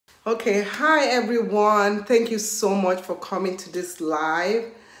Okay, hi everyone. Thank you so much for coming to this live.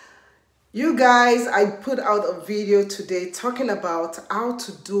 You guys, I put out a video today talking about how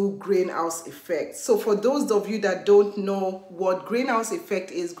to do greenhouse effect. So for those of you that don't know what greenhouse effect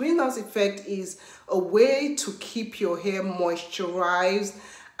is a way to keep your hair moisturized.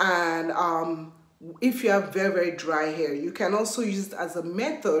 And if you have very dry hair, you can also use it as a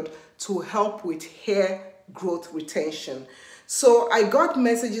method to help with hair growth retention. So I got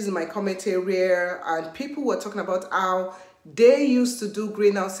messages in my comment area and people were talking about how they used to do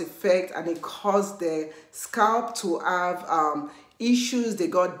greenhouse effect and it caused their scalp to have issues. They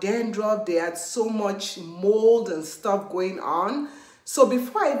got dandruff, they had so much mold and stuff going on. So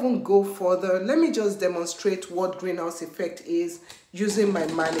before I even go further, let me just demonstrate what greenhouse effect is using my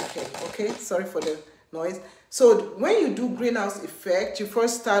mannequin. Okay, sorry for the noise. So when you do greenhouse effect, you can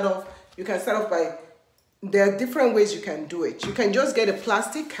start off by, there are different ways you can do it. You can just get a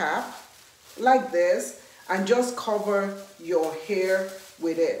plastic cap like this and just cover your hair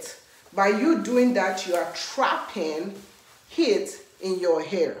with it. By you doing that, you are trapping heat in your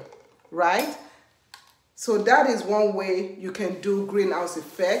hair, right? So that is one way you can do greenhouse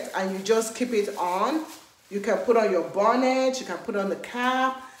effect, and you just keep it on. You can put on your bonnet, you can put on the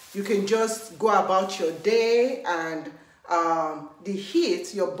cap, you can just go about your day, and the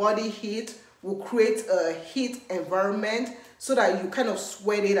heat, your body heat, will create a heat environment so that you kind of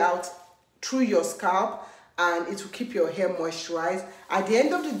sweat it out through your scalp and it will keep your hair moisturized. At the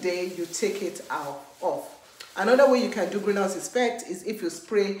end of the day, you take it off. Another way you can do greenhouse effect is if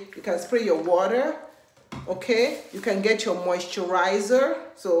you can spray your water, okay? You can get your moisturizer.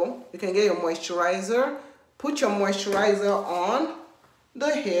 So you can get your moisturizer, put your moisturizer on the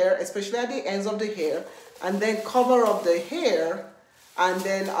hair, especially at the ends of the hair, and then cover up the hair and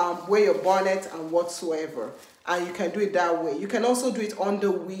then wear your bonnet and whatsoever. And you can do it that way. You can also do it under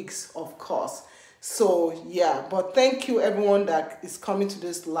wigs, of course. So yeah, but thank you everyone that is coming to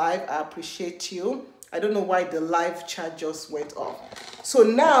this live. I appreciate you. I don't know why the live chat just went off. So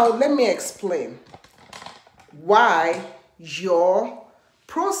now let me explain why your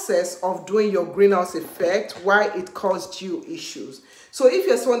process of doing your greenhouse effect, why it caused you issues. So if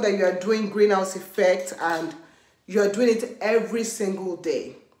you're someone that you are doing greenhouse effect and you are doing it every single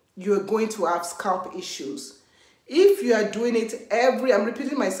day, you're going to have scalp issues. If you are doing it I'm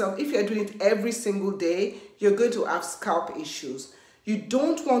repeating myself, if you're doing it every single day, you're going to have scalp issues. You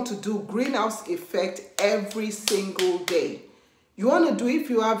don't want to do greenhouse effect every single day. You want to do, if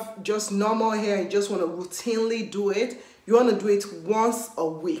you have just normal hair and you just want to routinely do it, you want to do it once a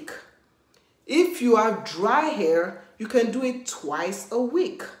week. If you have dry hair, you can do it twice a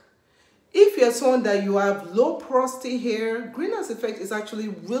week. If you're someone that you have low porosity hair, greenhouse effect is actually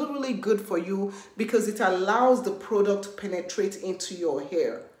really good for you because it allows the product to penetrate into your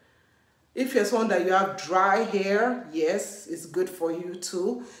hair. If you're someone that you have dry hair, yes, it's good for you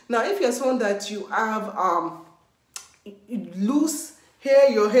too. Now, if you're someone that you have loose hair,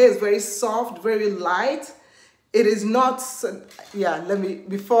 your hair is very soft, very light, it is not, yeah, let me,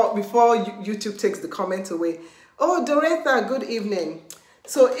 before YouTube takes the comment away. Oh, Doretta, good evening.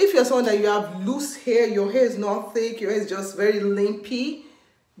 So if you're someone that you have loose hair, your hair is not thick, your hair is just very limpy,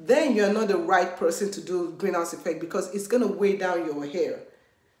 then you're not the right person to do greenhouse effect because it's going to weigh down your hair.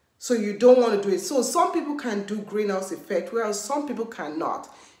 So you don't want to do it. So some people can do greenhouse effect, whereas some people cannot.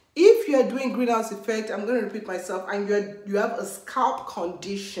 If you're doing greenhouse effect, I'm going to repeat myself, and you have a scalp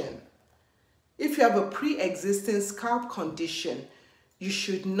condition. If you have a pre-existing scalp condition, you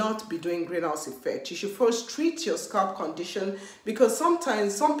should not be doing greenhouse effect. You should first treat your scalp condition, because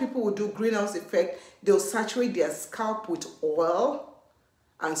sometimes some people will do greenhouse effect, they'll saturate their scalp with oil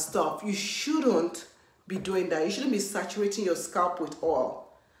and stuff. You shouldn't be doing that. You shouldn't be saturating your scalp with oil.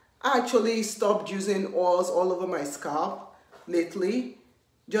 I actually stopped using oils all over my scalp lately,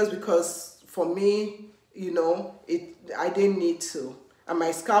 just because for me, you know, I didn't need to. And my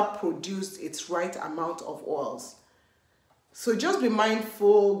scalp produced its right amount of oils. So just be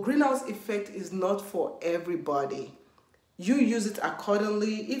mindful, greenhouse effect is not for everybody. You use it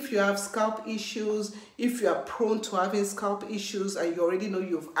accordingly. If you have scalp issues, if you are prone to having scalp issues and you already know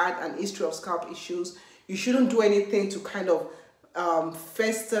you've had an history of scalp issues, you shouldn't do anything to kind of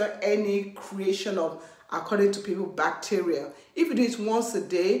fester any creation of, according to people, bacteria. If you do it once a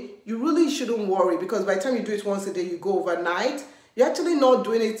day, you really shouldn't worry, because by the time you do it once a day, you go overnight. You're actually not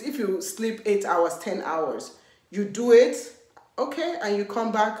doing it if you sleep 8 hours, 10 hours. You do it, okay, and you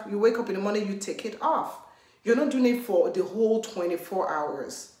come back, you wake up in the morning, you take it off. You're not doing it for the whole 24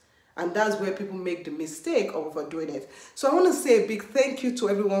 hours. And that's where people make the mistake of overdoing it. So I want to say a big thank you to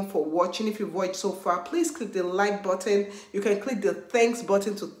everyone for watching. If you've watched so far, please click the like button. You can click the thanks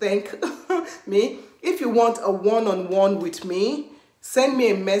button to thank me. If you want a one-on-one with me, send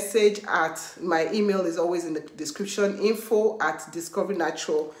me a message at, my email is always in the description,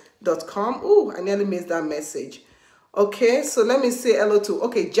 info@discoverynatural.com. Oh, I nearly missed that message. Okay, so let me say hello to,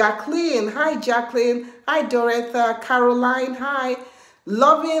 okay, Jacqueline. Hi, Jacqueline. Hi, Dorotha. Caroline. Hi.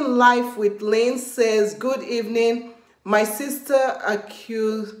 Loving Life with Lane says, good evening. My sister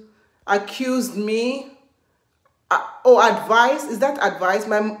accused me. Advice. Is that advice?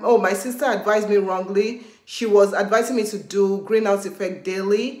 My sister advised me wrongly. She was advising me to do greenhouse effect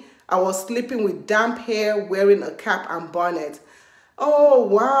daily. I was sleeping with damp hair, wearing a cap and bonnet. Oh,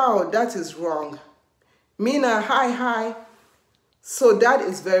 wow, that is wrong. Mina, hi. So that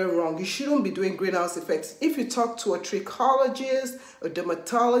is very wrong. You shouldn't be doing greenhouse effects. If you talk to a trichologist, a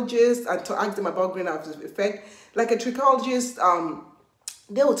dermatologist, and to ask them about greenhouse effect, like a trichologist,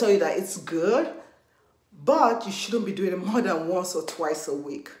 they will tell you that it's good, but you shouldn't be doing it more than once or twice a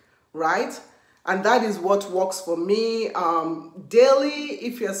week, right? And that is what works for me. Daily,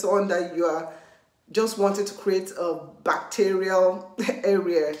 if you're someone that you are just wanted to create a bacterial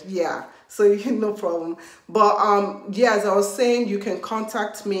area, yeah, so no problem. But yeah, as I was saying, you can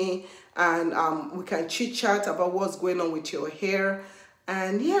contact me and we can chit chat about what's going on with your hair.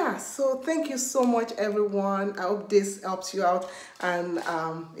 And yeah, so thank you so much, everyone. I hope this helps you out. And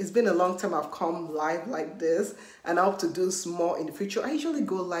it's been a long time I've come live like this, and I hope to do more in the future. I usually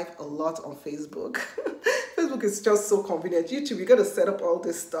go live a lot on Facebook. Facebook is just so convenient. YouTube, you got to set up all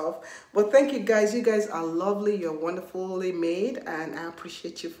this stuff. But thank you guys. You guys are lovely. You're wonderfully made, and I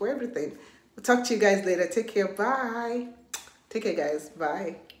appreciate you for everything. I'll talk to you guys later. Take care. Bye. Take care, guys.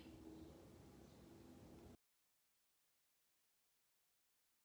 Bye.